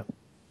 Um, Yeah.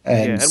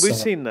 and And we've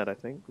so seen that, I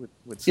think, with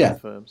some yeah,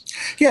 firms.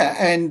 yeah,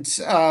 and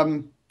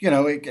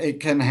it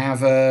can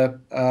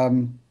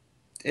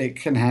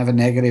have a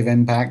negative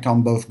impact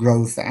on both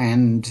growth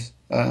and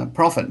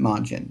profit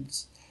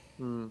margins.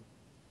 Mm.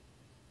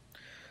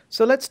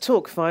 So let's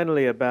talk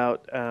finally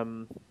about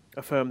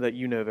a firm that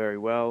you know very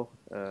well,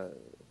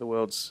 the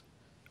world's,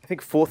 I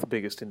think, fourth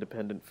biggest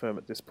independent firm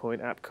at this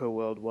point, APCO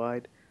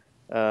Worldwide.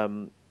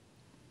 Um,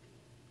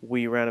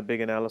 we ran a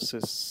big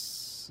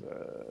analysis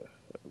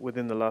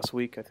within the last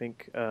week, I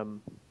think,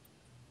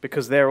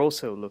 because they're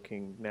also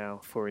looking now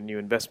for a new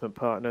investment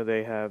partner.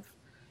 They have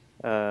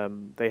a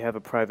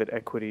private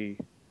equity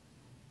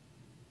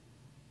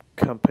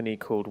company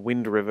called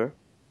Wind River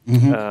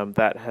Hmm.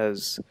 that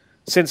has,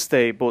 since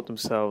they bought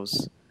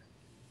themselves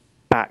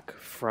back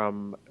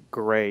from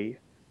Gray,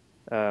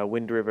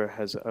 Wind River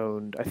has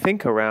owned, I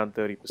think, around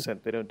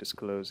 30%. They don't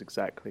disclose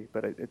exactly,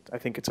 but I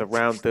think it's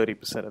around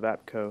 30% of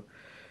APCO.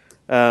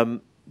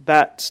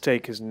 That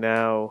stake is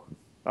now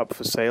up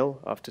for sale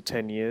after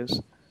 10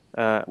 years,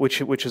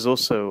 which has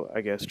also,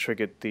 I guess,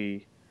 triggered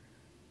the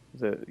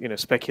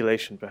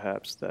speculation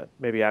perhaps that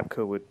maybe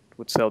APCO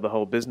would sell the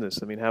whole business.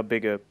 I mean,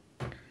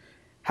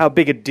 how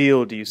big a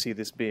deal do you see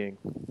this being?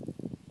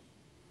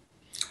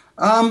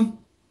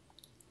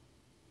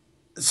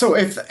 So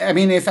if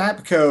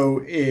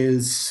APCO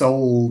is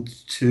sold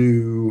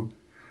to,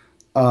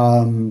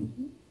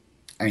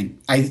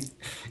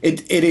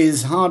 it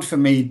is hard for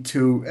me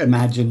to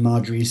imagine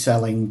Marjorie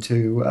selling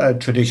to a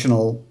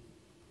traditional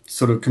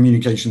sort of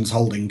communications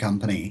holding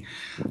company,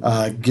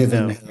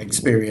 given No. her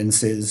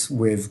experiences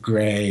with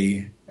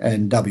Gray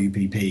and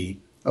WPP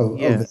over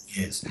the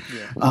years.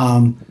 Yeah.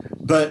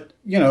 But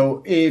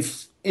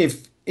if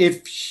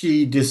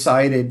she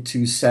decided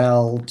to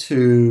sell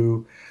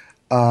to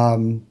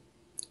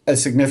a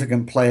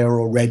significant player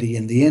already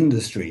in the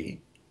industry,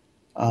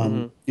 I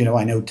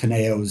know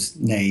Teneo's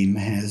name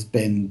has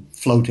been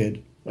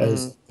floated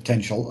as a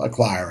potential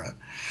acquirer.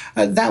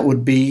 That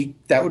would be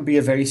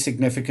a very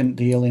significant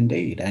deal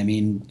indeed. I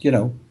mean,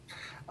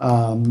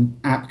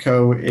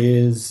 APCO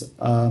is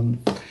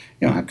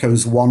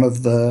one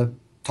of the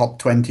top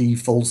 20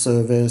 full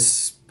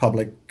service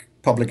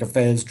public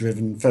affairs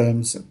driven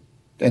firms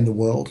in the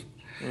world.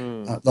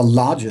 The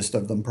largest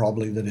of them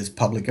probably that is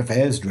public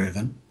affairs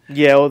driven.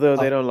 Yeah, although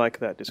they don't like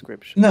that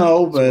description.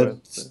 No, but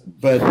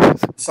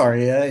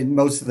sorry,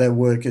 most of their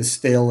work is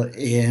still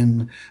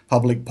in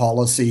public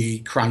policy,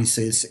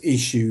 crisis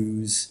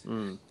issues.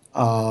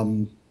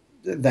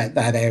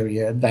 That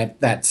area,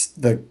 that's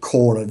the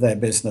core of their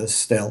business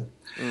still.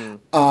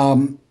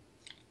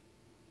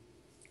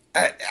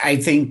 I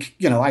think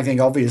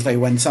obviously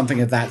when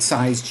something of that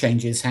size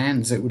changes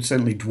hands, it would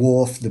certainly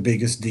dwarf the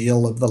biggest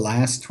deal of the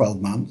last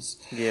 12 months.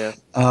 Yeah.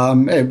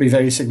 It would be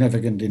very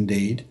significant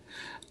indeed.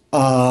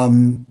 I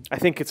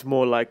think it's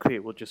more likely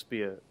it will just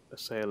be a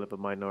sale of a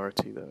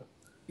minority, though.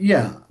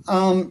 Yeah.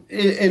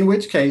 In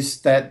which case,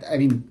 then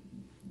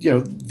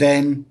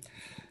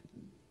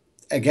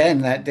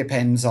again, that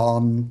depends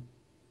on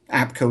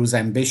APCO's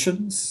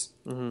ambitions,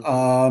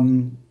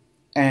 and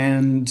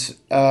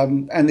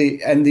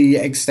the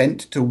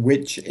extent to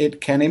which it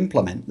can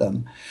implement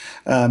them.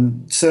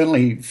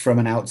 Certainly, from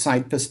an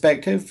outside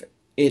perspective,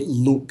 it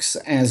looks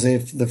as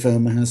if the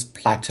firm has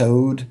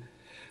plateaued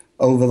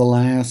over the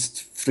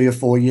last 3 or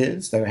 4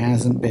 years. There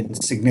hasn't been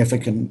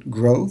significant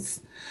growth.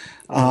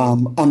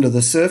 Under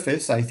the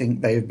surface, I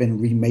think they've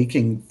been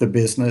remaking the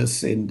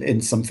business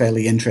in some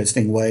fairly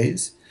interesting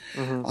ways.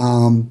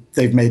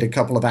 They've made a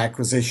couple of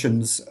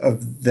acquisitions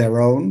of their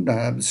own.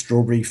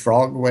 Strawberry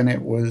Frog, when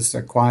it was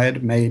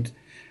acquired, made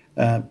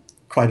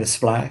quite a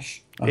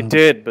splash. It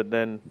did, but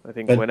then I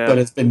think went out but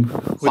it's been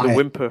with a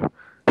whimper.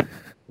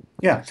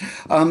 Yeah,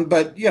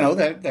 but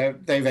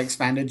they've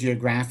expanded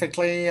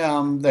geographically.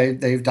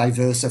 They've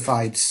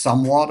diversified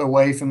somewhat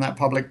away from that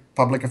public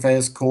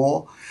affairs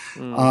core,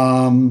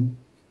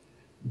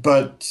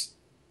 but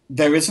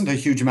there isn't a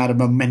huge amount of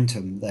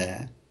momentum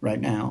there right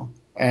now.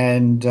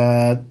 And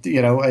a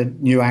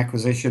new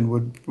acquisition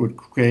would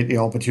create the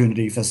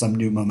opportunity for some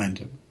new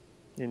momentum.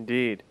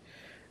 Indeed,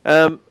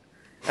 and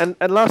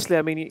lastly,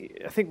 I mean,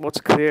 I think what's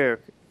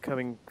clear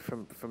coming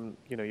from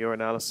your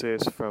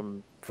analysis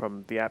from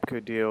the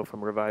APCO deal,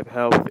 from Revive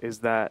Health, is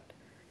that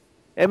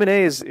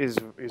M&A is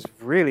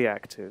really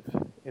active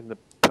in the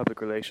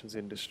public relations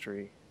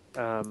industry.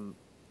 And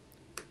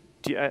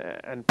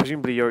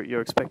presumably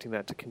you're expecting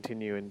that to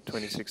continue in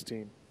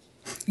 2016.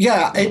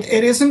 Yeah,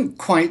 it isn't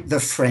quite the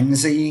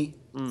frenzy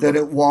that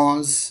it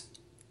was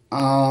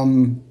a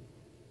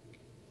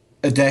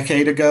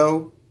decade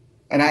ago.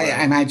 And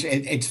I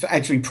imagine it's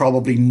actually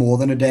probably more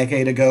than a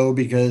decade ago,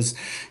 because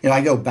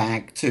I go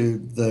back to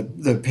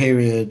the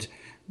period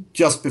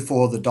just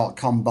before the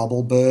dot-com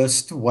bubble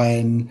burst,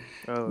 when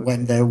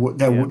there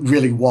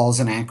really was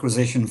an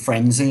acquisition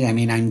frenzy. I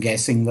mean, I'm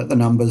guessing that the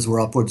numbers were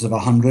upwards of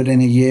 100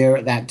 in a year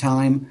at that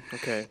time.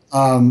 Okay.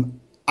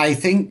 I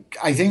think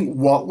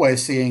what we're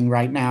seeing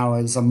right now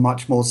is a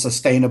much more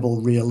sustainable,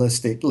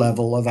 realistic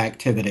level of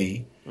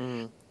activity,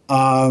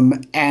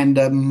 and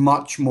a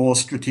much more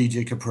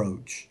strategic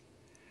approach.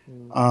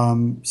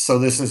 So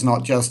this is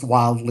not just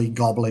wildly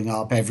gobbling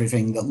up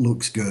everything that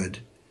looks good.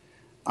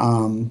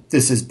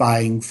 This is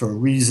buying for a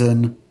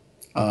reason.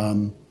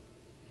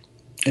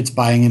 It's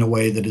buying in a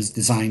way that is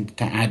designed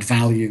to add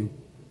value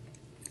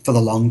for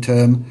the long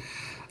term.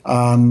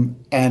 And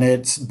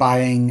it's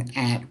buying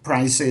at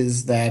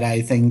prices that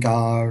I think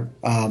are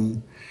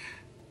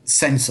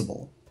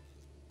sensible.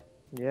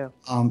 Yeah.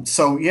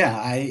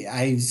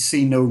 I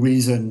see no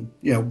reason,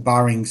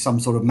 barring some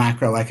sort of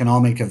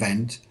macroeconomic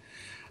event,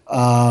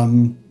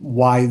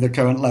 why the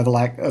current level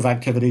of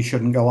activity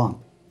shouldn't go on.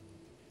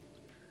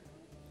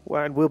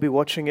 Well, and we'll be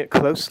watching it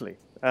closely.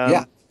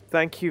 Yeah.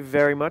 Thank you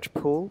very much,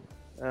 Paul.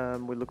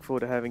 We look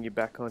forward to having you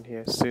back on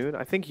here soon.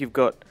 I think you're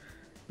going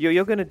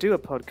to do a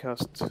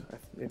podcast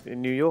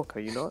in New York, are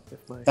you not?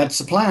 That's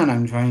the plan.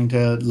 I'm trying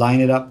to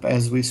line it up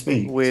as we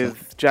speak.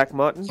 With Jack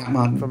Martin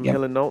from yep.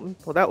 Hill & Knowlton.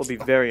 Well, that will be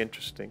very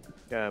interesting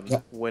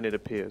when it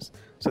appears.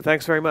 So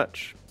thanks very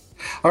much.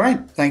 All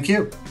right. Thank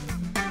you.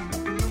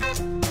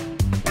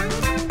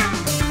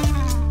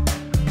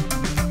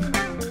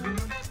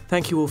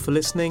 Thank you all for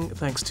listening.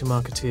 Thanks to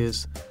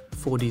Marketeers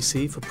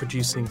 4DC for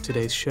producing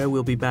today's show.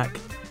 We'll be back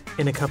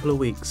in a couple of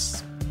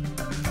weeks.